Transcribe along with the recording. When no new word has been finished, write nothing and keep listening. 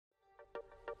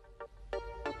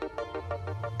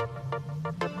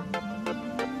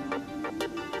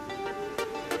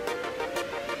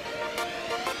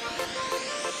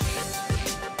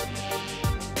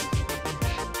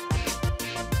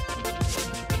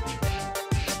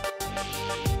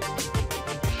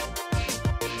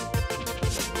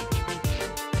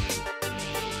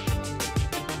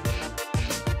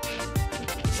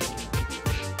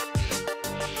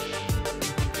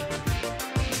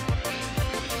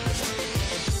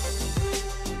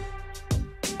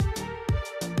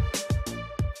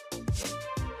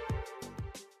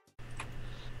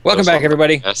Welcome back,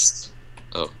 everybody. Yes.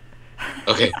 Oh.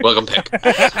 Okay, welcome back.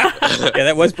 Yeah,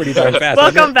 that was pretty darn fast.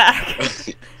 Welcome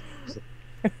back.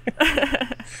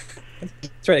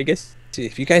 That's right, I guess.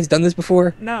 Have you guys done this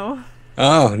before? No.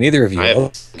 Oh, neither of you. I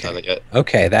haven't Okay. done it yet.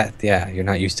 Okay, yeah, you're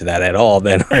not used to that at all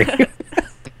then, are you?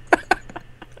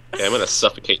 Okay, I'm gonna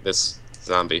suffocate this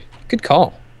zombie. Good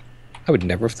call. I would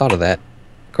never have thought of that.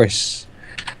 Of course,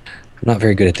 I'm not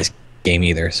very good at this game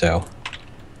either, so...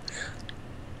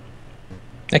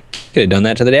 I could have done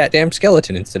that to the damn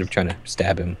skeleton instead of trying to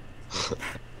stab him.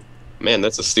 Man,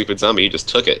 that's a stupid zombie. You just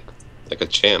took it. Like a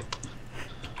champ.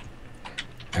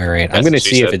 Alright, I'm going to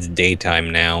see if it's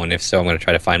daytime now, and if so, I'm going to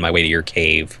try to find my way to your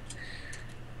cave.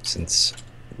 Since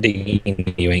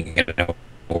digging you ain't going to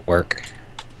work.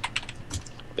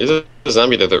 There's a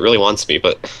zombie there that really wants me,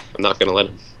 but I'm not going to let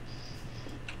him.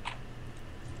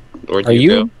 Where'd Are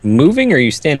you go? moving or are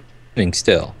you standing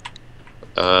still?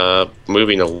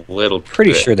 Moving a little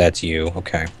Pretty bit. sure that's you.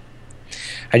 Okay.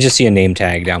 I just see a name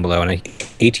tag down below, and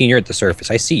 18, you're at the surface.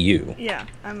 I see you. Yeah,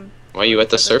 I'm... Why are you at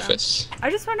the surface?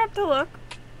 I just went up to look.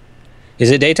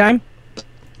 Is it daytime?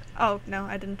 Oh, no,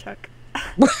 I didn't check.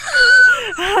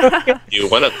 You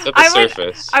went up to the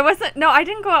surface. I wasn't... No, I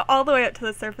didn't go all the way up to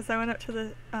the surface. I went up to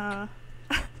the,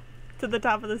 to the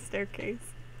top of the staircase.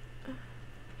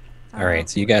 Alright,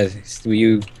 so you guys... Will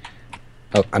you...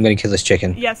 Oh, I'm going to kill this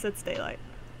chicken. Yes, it's daylight.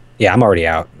 Yeah, I'm already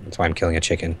out. That's why I'm killing a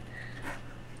chicken.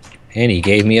 And he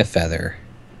gave me a feather.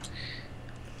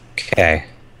 Okay.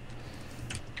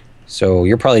 So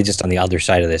you're probably just on the other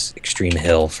side of this extreme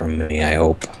hill from me, I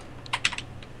hope.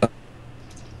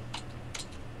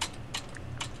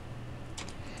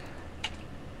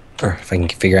 Or if I can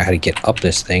figure out how to get up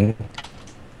this thing.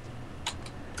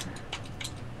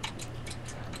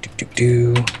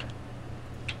 Do.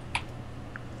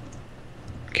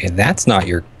 Okay, that's not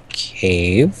your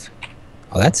cave.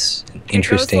 Oh, that's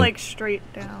interesting. It goes, like, straight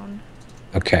down.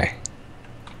 Okay.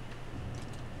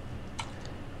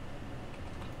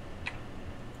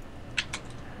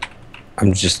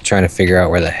 I'm just trying to figure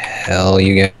out where the hell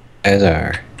you guys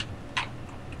are.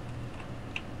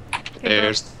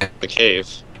 There's the cave.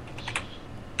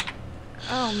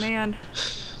 Oh, man.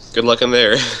 Good luck in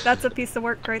there. That's a piece of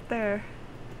work right there.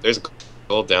 There's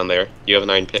gold down there. You have an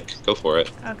iron pick. Go for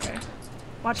it. Okay.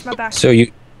 Watch my back. So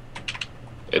you...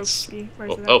 It's...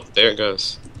 Where's it at? Oh, there it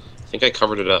goes. I think I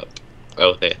covered it up.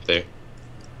 Oh, there.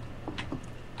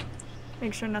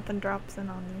 Make sure nothing drops in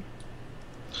on me.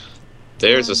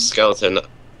 There's a skeleton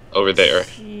over there.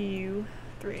 3.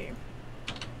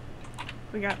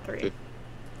 We got 3.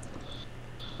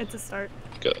 It's a start.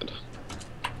 Good.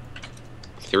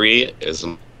 3 is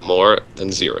more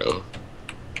than 0.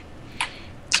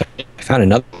 So I found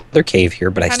another cave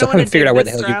here, but I still haven't figured out where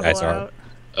the hell you guys are.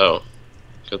 Oh.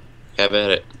 Good. Have at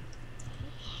it.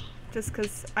 Just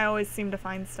because I always seem to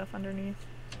find stuff underneath.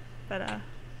 But,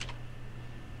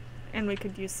 and we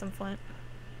could use some flint.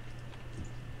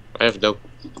 I have no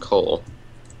coal.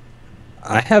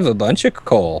 I have a bunch of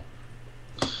coal.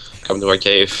 Come to our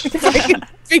cave. If I can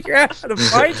figure out how to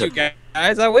find you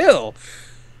guys, I will.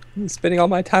 I'm spending all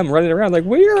my time running around like,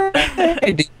 where are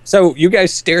they? So you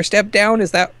guys stair-step down?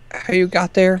 Is that how you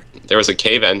got there? There was a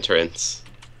cave entrance.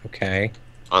 Okay.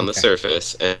 On the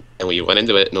surface, and we went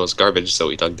into it, and it was garbage, so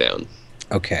we dug down.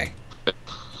 Okay.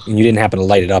 And you didn't happen to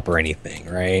light it up or anything,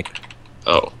 right?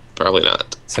 Oh, probably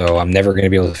not. So I'm never going to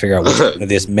be able to figure out which one of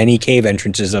this many cave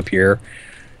entrances up here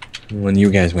when you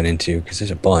guys went into, because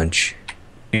there's a bunch.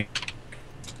 But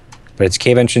it's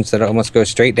cave entrance that almost goes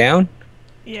straight down?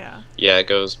 Yeah. Yeah, it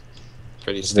goes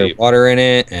pretty steep. There's water in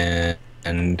it,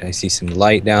 and I see some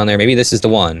light down there. Maybe this is the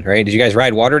one, right? Did you guys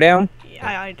ride water down?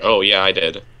 Yeah, I did. Oh, yeah, I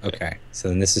did. Okay, so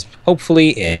then this is hopefully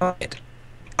it.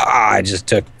 Ah, I just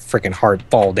took freaking hard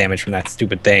fall damage from that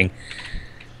stupid thing.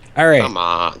 All right. Come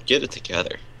on, get it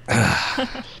together.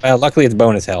 Well, luckily it's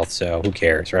bonus health, so who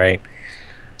cares, right?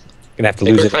 Gonna have to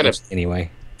lose it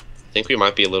anyway. I think we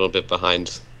might be a little bit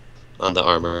behind on the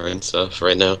armor and stuff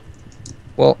right now.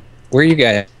 Well, where are you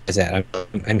guys at?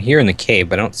 I'm here in the cave,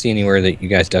 but I don't see anywhere that you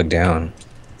guys dug down.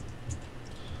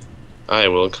 I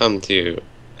will come to...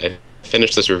 I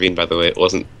finished this ravine, by the way. It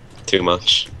wasn't too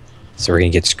much. So we're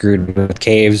gonna get screwed with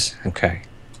caves? Okay.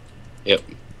 Yep.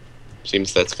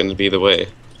 Seems that's gonna be the way.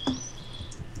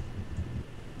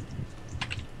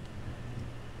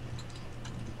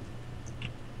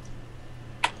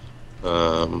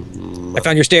 I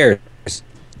found your stairs.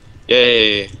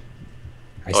 Yay!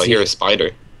 I hear a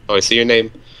spider. Oh, I see your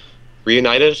name.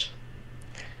 Reunited?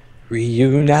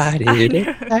 Reunited.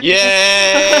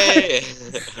 Yay!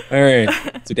 All right.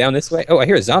 So down this way. Oh, I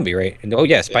hear a zombie, right? And oh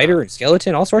yeah, spider and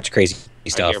skeleton, all sorts of crazy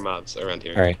stuff. I hear mobs around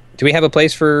here. All right. Do we have a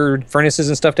place for furnaces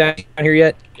and stuff down here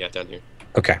yet? Yeah, down here.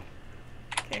 Okay.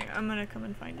 Okay, I'm gonna come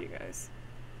and find you guys.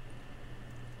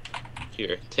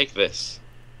 Here, take this.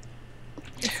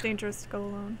 It's dangerous to go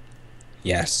alone.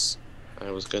 Yes. I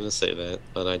was gonna say that,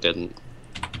 but I didn't.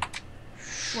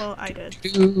 Well, I did.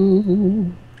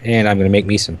 And I'm gonna make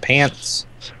me some pants.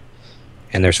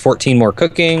 And there's 14 more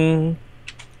cooking.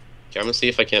 Okay, I'm gonna see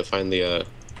if I can't find the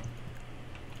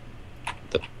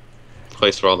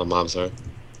place where all the mobs are.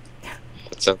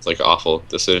 It sounds like an awful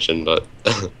decision, but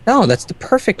No, that's the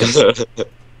perfect. Okay,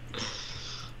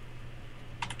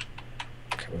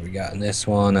 what we got in this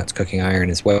one? That's cooking iron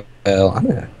as well.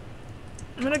 I'm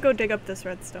gonna go dig up this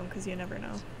redstone because you never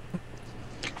know.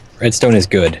 Redstone is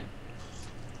good.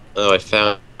 Oh, I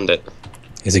found it.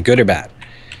 Is it good or bad?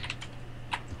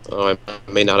 Oh, I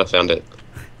may not have found it.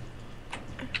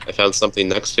 I found something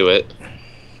next to it.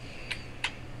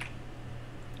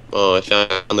 Oh, I found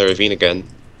the ravine again.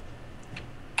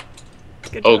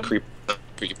 Good Oh, job.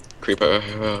 creeper.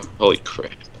 Holy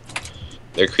crap.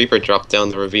 Their creeper dropped down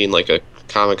the ravine like a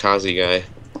kamikaze guy.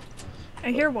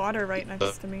 I hear water right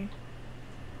next to me.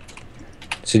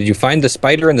 So did you find the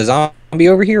spider and the zombie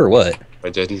over here or what? I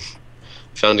didn't.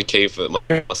 Found a cave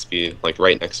that must be like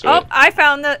right next to Oh, it. I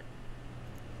found the.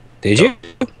 Did you?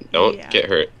 Don't Yeah. get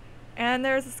hurt. And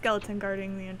there's a skeleton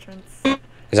guarding the entrance.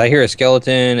 Because I hear a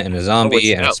skeleton and a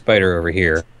zombie and a out. spider over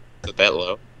here. Is it that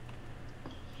low?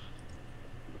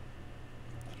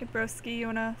 Hey, broski, you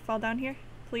wanna fall down here,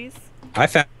 please? I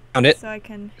found it. So I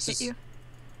can hit you.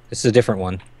 This is a different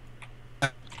one.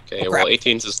 Okay, Oh, well, crap.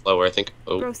 18's is lower, I think.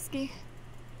 Oh, Broski.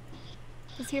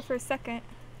 He's here for a second.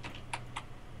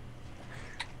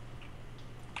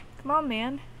 Come on,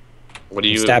 man. what are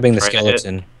I'm you stabbing the trying to hit?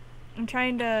 skeleton. I'm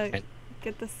trying to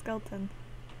get the skeleton.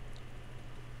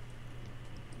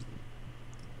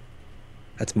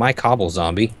 That's my cobble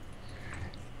zombie.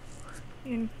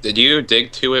 You- Did you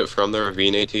dig to it from the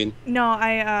ravine, 18? No,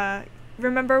 I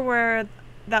remember where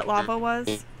that lava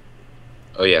was.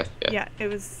 Oh, yeah. Yeah, it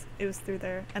was through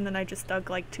there, and then I just dug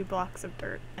like 2 blocks of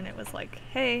dirt, and it was like,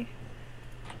 hey,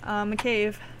 a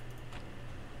cave.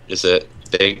 Is it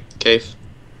big cave?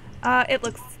 It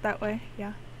looks that way,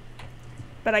 yeah.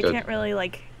 But I Good. can't really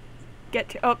like get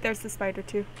to. Oh, there's the spider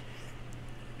too.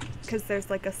 Because there's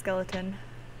like a skeleton.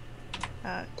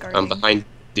 Guarding. I'm behind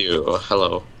you. Oh,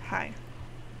 hello. Hi.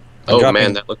 I'm Oh, dropping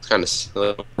man, that looks kind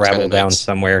of Rabble down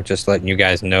somewhere, just letting you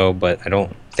guys know, but I don't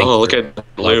think. Oh, look you're at above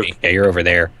Luke. me. Yeah, you're over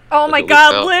there. Oh Look my at Luke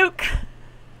God, now. Luke!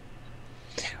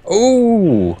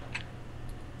 Ooh!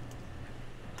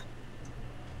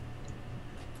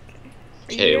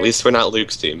 Are you Okay, here? at least we're not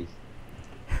Luke's team.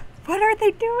 What are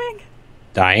they doing?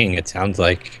 Dying, it sounds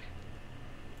like.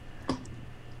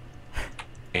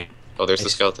 Oh, there's the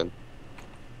skeleton.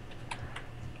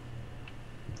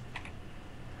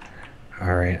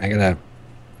 Alright, I gotta. I'm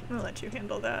gonna let you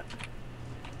handle that.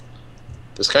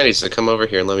 This guy needs to come over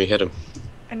here and let me hit him.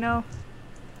 I know.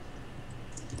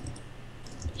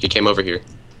 He came over here.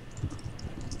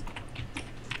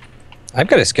 I've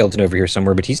got a skeleton over here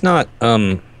somewhere, but he's not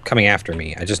coming after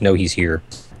me. I just know he's here.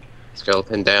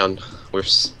 Skeleton down. We're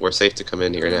safe to come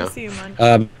in here I now. see you,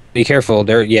 Munch. Be careful.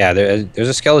 There's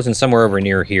a skeleton somewhere over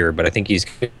near here, but I think he's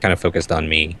kind of focused on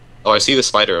me. Oh, I see the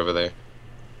spider over there.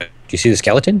 Do you see the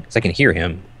skeleton? Because I can hear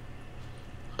him.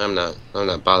 I'm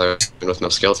not bothered with no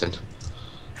skeleton.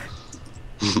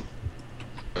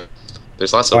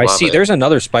 There's lots of Oh, I lava. see. There's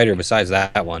another spider besides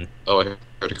that one. Oh, I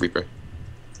heard a creeper.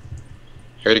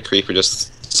 I heard a creeper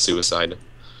just suicide.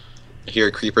 I hear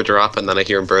a creeper drop, and then I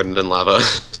hear him burned in lava.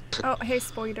 Oh, hey,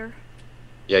 spider.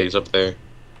 Yeah, he's up there.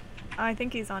 I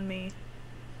think he's on me.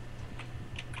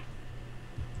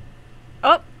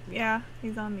 Oh, yeah,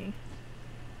 he's on me.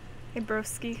 Hey,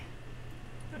 broski.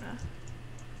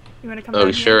 You wanna come Oh, down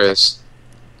he here? sure is.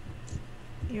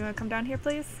 You wanna come down here,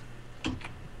 please?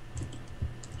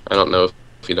 I don't know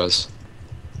if he does.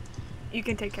 You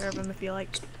can take care of him if you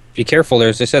like. Be careful.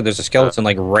 There's a skeleton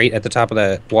like right at the top of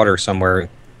that water somewhere,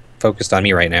 focused on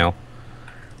me right now.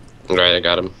 Alright, I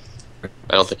got him.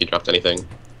 I don't think he dropped anything.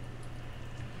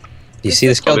 Do you see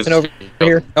the skeleton over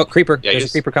here? Oh, creeper! Yeah, There's a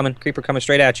he's- creeper coming. Creeper coming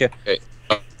straight at you. Okay.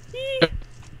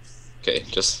 Okay,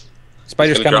 just...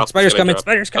 Spider's gonna coming. drop, Spider's he's gonna coming. drop.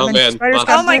 Spider's Oh, coming. man. Spider's Lots.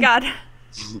 coming. Oh my God.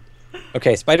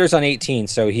 Okay, Spider's on 18,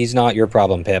 so he's not your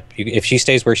problem, Pip. If she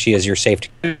stays where she is, you're safe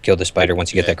to kill the spider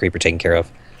once you get that creeper taken care of.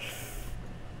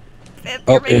 Pip,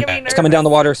 Oh, you're making me it's coming down the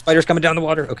nervous. water. Spider's coming down the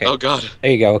water. Okay, Oh god.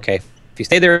 there you go. Okay, if you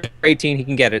stay there for 18, he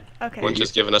can get it. Okay. One's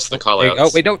just giving us the call There you out. go. Oh,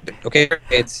 wait, don't. Okay,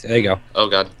 there you go. Oh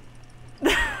god.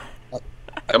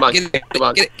 Come on, Get it, come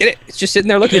on. get it, get it. It's just sitting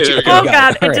there looking at you. There we Oh go.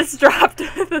 god, All it right. just dropped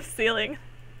the ceiling.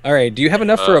 All right, do you have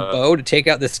enough for a bow to take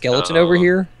out this skeleton over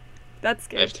here? That's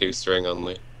I have good. 2 string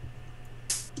only.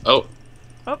 Oh,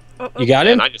 Oh, oh, oh. You got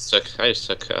and him? I just took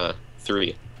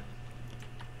 3.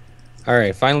 All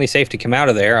right, finally safe to come out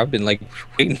of there. I've been like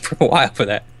waiting for a while for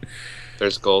that.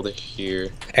 There's gold here.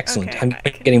 Excellent. Okay, I'm I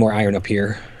can- getting more iron up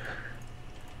here.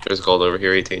 There's gold over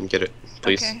here, 18. Get it,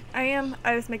 please. Okay, I am.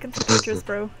 I was making some pictures,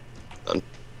 bro.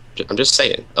 I'm just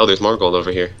saying. Oh, there's more gold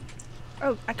over here.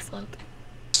 Oh, excellent.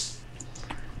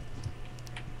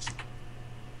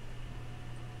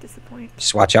 Disappoint.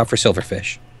 Just watch out for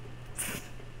silverfish.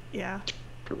 Yeah.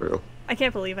 True. I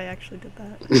can't believe I actually did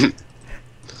that.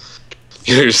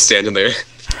 You're just standing there.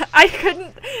 I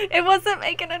couldn't. It wasn't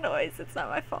making a noise. It's not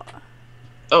my fault.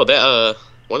 Oh, that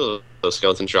one of those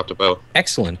skeletons dropped a bow.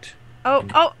 Excellent. Oh,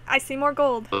 oh, I see more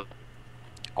gold.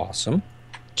 Awesome.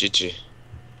 GG.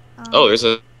 Oh, there's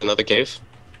another cave.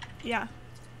 Yeah.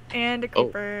 And a Oh.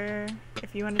 creeper.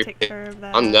 If you want to take care of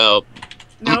that. Oh no.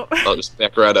 No. I'll just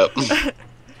back right up.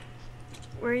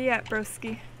 Where you at,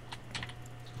 broski?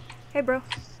 Hey, bro.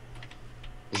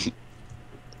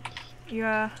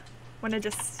 You, wanna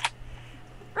just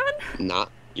run?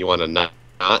 Not. You want to not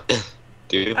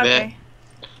do that? Okay.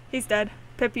 He's dead.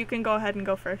 Pip, you can go ahead and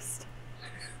go first.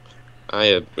 I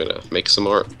am gonna make some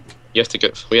more. We have to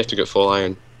get full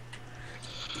iron.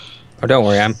 Oh, don't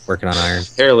worry. I'm working on iron.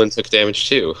 Heralen took damage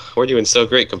too. We're doing so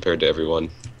great compared to everyone.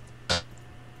 I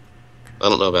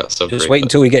don't know about so great. Just wait but-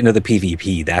 until we get into the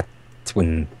PvP. That's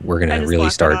when we're I gonna just really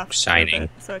blocked it start off a shining. bit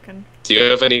so it can. Do you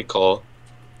have any coal?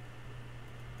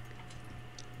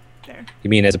 There. You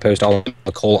mean as opposed to all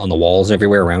the coal on the walls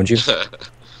everywhere around you?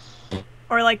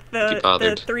 Or like Be the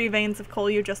bothered. 3 veins of coal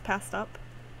you just passed up.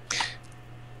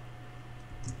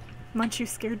 Munch, you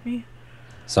scared me.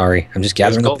 Sorry, I'm just There's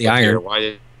gathering up gold the up here. iron. Why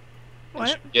did What?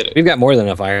 you get it? We've got more than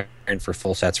enough iron for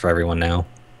full sets for everyone now.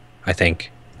 I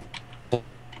think. Is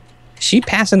she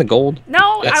passing the gold?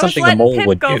 No, That's I was something the letting mole Pip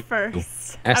would go do.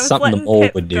 first. That's I was something the letting mole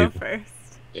Pip would go do. first.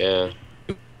 Yeah.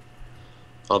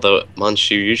 Although,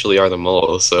 Munch, you usually are the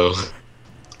mole, so...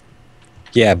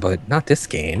 Yeah, but not this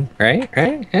game, right?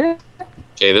 Right? Eh?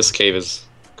 Okay, this cave is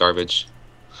garbage.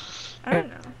 I don't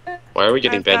know. Why are we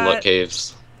getting I've bad luck got-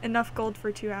 caves? Enough gold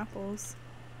for 2 apples.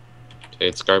 Okay,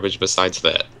 it's garbage besides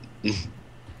that. Yeah,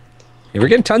 we're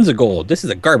getting tons of gold. This is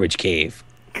a garbage cave.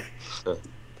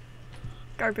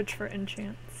 Garbage for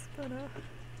enchants. But,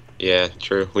 Yeah,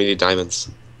 true. We need diamonds.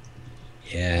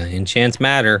 Yeah, enchants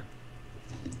matter.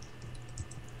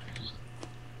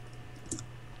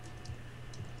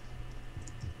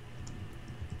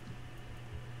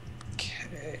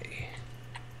 Okay.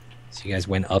 So you guys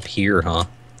went up here, huh?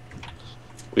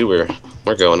 We're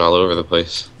going all over the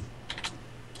place.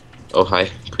 Oh, hi,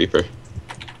 creeper.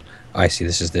 Oh, I see.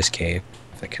 This is this cave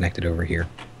that connected over here.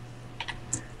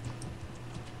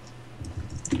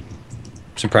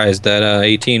 Surprised that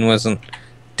 18 wasn't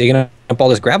digging up all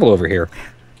this gravel over here.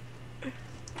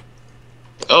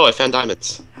 Oh, I found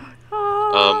diamonds. where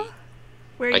are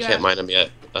you I can't at? mine them yet.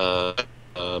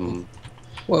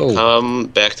 Whoa. Come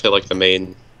back to, like, the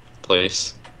main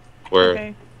place where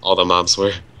Okay. all the mobs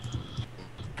were.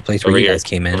 The place where Over you here. guys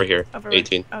came in. Over here. Over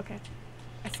 18. Okay.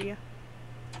 I see ya.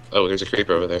 Oh, there's a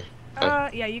creeper over there.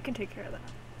 Yeah, you can take care of that.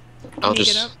 I'll Can you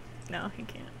just... get up? No, he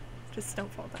can't. Just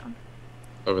don't fall down.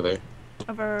 Over there.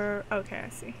 Over. Okay, I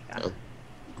see. Yeah. Oh.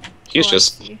 He's Oh, I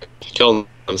just see. killing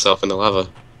himself in the lava.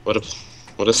 What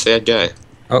a sad guy.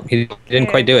 Oh, he didn't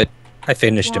quite do it. I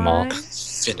finished him all. 1,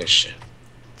 Finish it.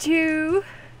 2,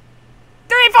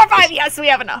 3, 4, 5. Yes, we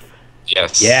have enough.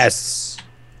 Yes. Yes.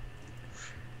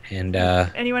 And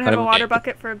Anyone What have a about- water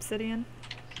bucket for obsidian?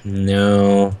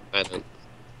 no, I don't.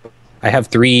 I have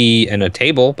 3 and a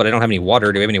table, but I don't have any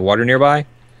water. Do we have any water nearby?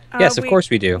 Yes, of course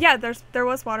we do. Yeah, there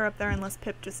was water up there, unless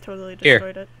Pip just totally Here.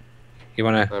 destroyed it. You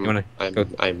wanna go?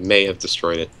 I may have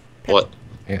destroyed it. Pip. What?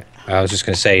 Yeah, I was just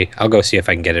gonna say I'll go see if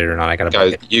I can get it or not. I got a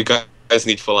Guys, bucket. you guys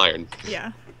need full iron.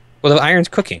 Yeah. Well, the iron's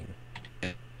cooking.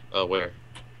 Oh, where?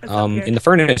 It's up here. In the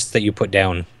furnace that you put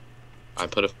down. I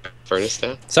put a furnace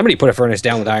down? Somebody put a furnace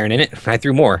down with iron in it. I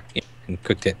threw more and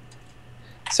cooked it.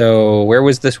 So where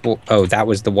was this? Oh, that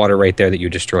was the water right there that you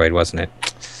destroyed, wasn't it?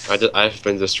 I've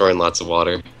been destroying lots of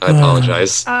water. I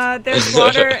apologize. There's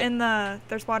water in the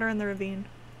ravine.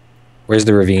 Where's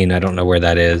the ravine? I don't know where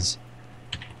that is.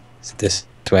 Is it this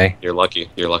way? You're lucky.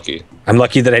 You're lucky. I'm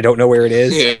lucky that I don't know where it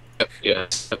is. Yeah.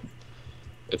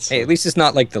 It's Hey, at least it's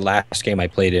not like the last game I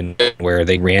played in where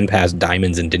they ran past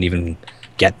diamonds and didn't even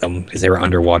get them because they were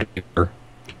underwater.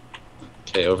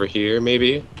 okay over here,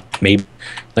 maybe. Maybe,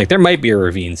 like there might be a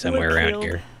ravine somewhere Wood around field.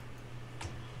 here.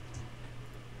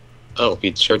 Oh,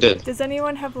 he sure did. Does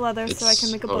anyone have leather so I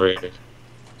can make a over book? here.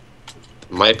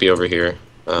 Might be over here.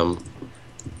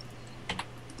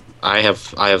 I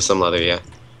have some leather, yeah.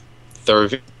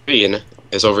 The ravine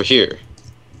is over here.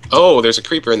 Oh, there's a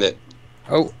creeper in it.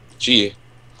 Oh, Gee.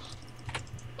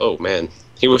 Oh man,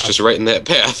 he was just right in that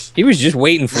path. he was just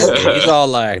waiting for it. He's all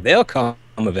like, they'll come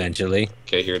eventually.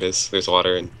 Okay, here it is. There's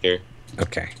water in here.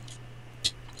 Okay.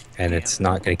 And it's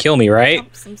not going to kill me, right?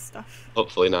 Dump some stuff.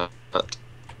 Hopefully not.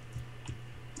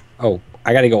 Oh,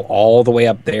 I got to go all the way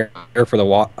up there for the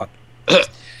water.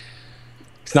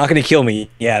 It's not going to kill me.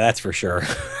 Yeah, that's for sure.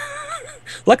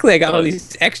 Luckily, I got all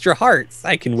these extra hearts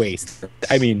I can waste.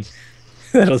 I mean,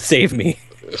 that'll save me.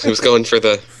 Who's going for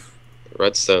the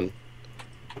redstone?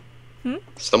 Hmm?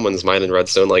 Someone's mining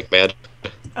redstone like mad.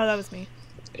 Oh, that was me.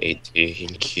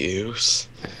 18QS.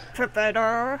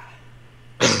 Prepare.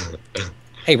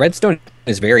 Hey, redstone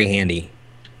is very handy.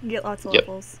 You get lots of Yep.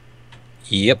 levels.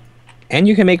 Yep. And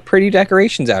you can make pretty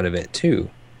decorations out of it, too.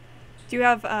 Do you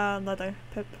have leather,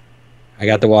 Pip? I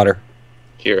got the water.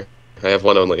 Here, I have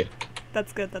one only.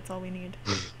 That's good. That's all we need.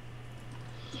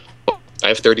 I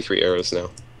have 33 arrows now.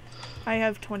 I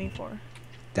have 24.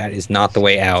 That is not the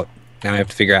way out. Now I have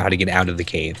to figure out how to get out of the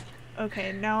cave.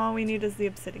 Okay, now all we need is the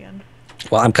obsidian.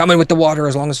 Well, I'm coming with the water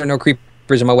as long as there are no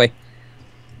creepers in my way.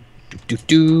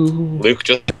 Luke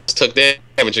just took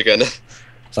damage again.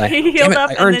 It's like, He damn healed it, up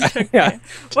I and earned- then took yeah. damage.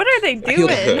 What are they I healed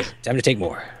doing? up. Time to take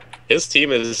more. His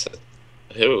team is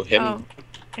who? Him, Oh,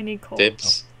 I need coal.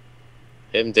 Dibs.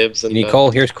 Him, Dibs, and You need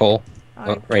coal? Here's coal.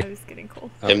 Oh, right. I was getting coal.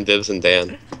 Him, Dibs, and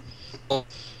Dan.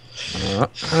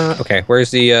 Okay,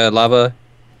 where's the lava?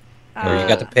 Or you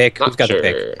got the pick? Not Who's got the sure.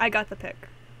 pick? I got the pick.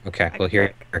 Okay, I well got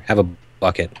here, the pick. have a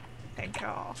bucket. Thank you.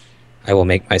 I will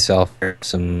make myself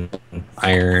some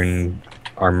iron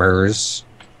armors.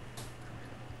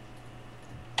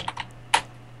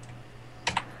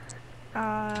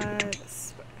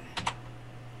 This way.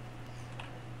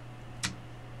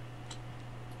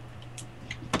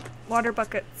 Water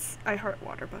buckets. I heart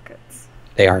water buckets.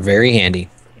 They are very handy.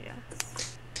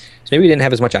 Yes. So maybe we didn't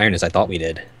have as much iron as I thought we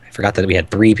did. I forgot that we had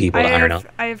 3 people to iron up.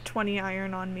 I have 20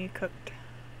 iron on me cooked.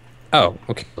 Oh,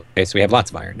 okay. Okay, so we have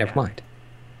lots of iron. Never Yeah. mind.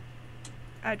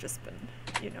 I just been,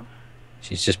 you know.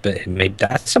 She's just been maybe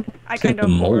that's something I kind the of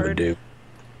mole would hoard. do.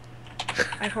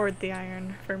 I hoard the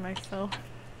iron for myself.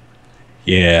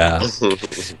 Yeah.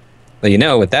 Well, you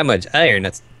know, with that much iron,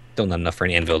 that's still not enough for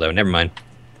an anvil, though. Never mind.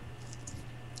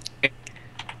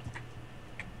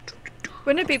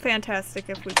 Wouldn't it be fantastic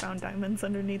if we found diamonds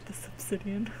underneath this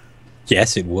obsidian?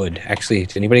 Yes, it would. Actually,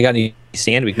 has anybody got any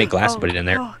sand? We can make glass oh, and put it in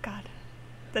there. Oh god,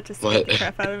 that just scared the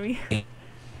crap out of me.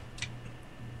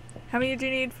 How many do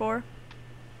you need? 4?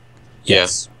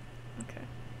 Yes. Okay.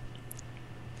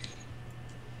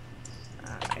 I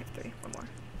have 3. One more.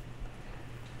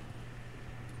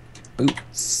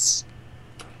 Boots.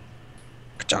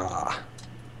 Ka-cha.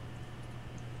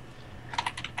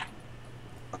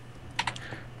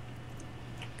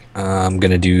 I'm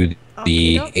gonna do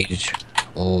the Okey-doke.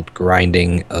 age-old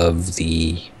grinding of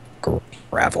the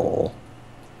gravel.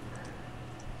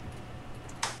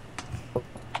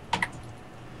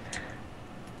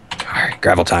 Alright,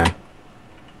 gravel time.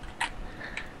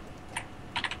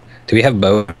 Do we have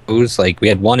bows? Like, we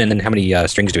had 1, and then how many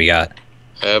strings do we got?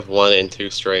 I have 1 and 2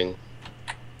 string.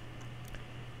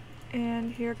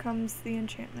 And here comes the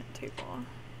enchantment table.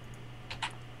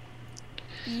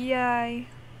 Yay.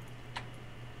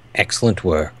 Excellent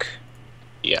work.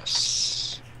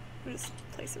 Yes. I'll just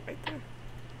place it right there.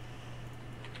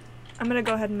 I'm gonna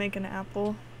go ahead and make an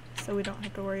apple so we don't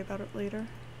have to worry about it later.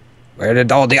 Where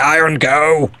did all the iron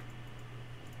go?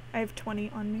 I have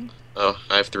 20 on me. Oh,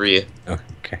 I have 3. Oh,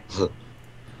 okay.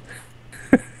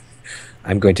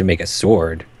 I'm going to make a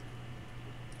sword.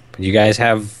 But you guys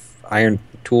have iron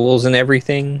tools and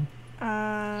everything?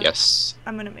 Yes.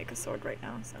 I'm gonna make a sword right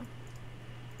now, so.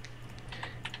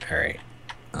 Alright.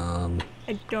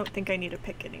 I don't think I need a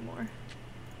pick anymore.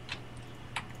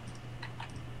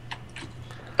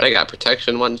 But I got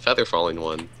protection 1, feather falling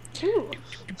 1. Ooh,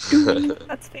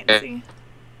 that's fancy.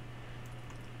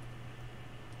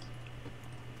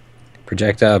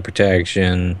 Projectile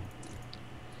protection.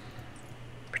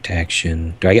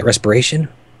 Protection. Do I get respiration?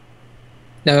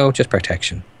 No, just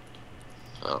protection.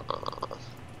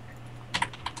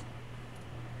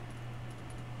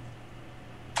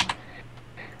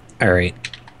 Alright.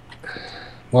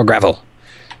 More gravel.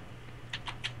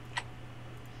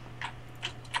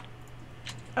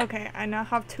 Okay, I now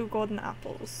have 2 golden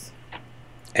apples.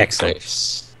 Excellent.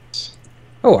 Nice.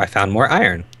 Oh, I found more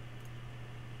iron.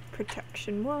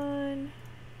 Protection 1.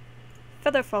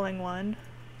 Feather falling 1.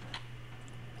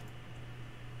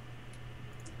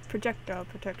 projectile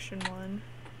protection 1.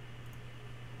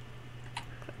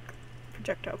 Click.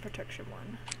 Projectile protection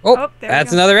 1. Oh, there we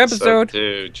that's go. another So, episode.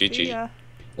 dude, See GG. ya.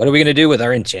 What are we going to do with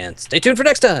our enchants? Stay tuned for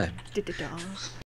next time. Da-da-da.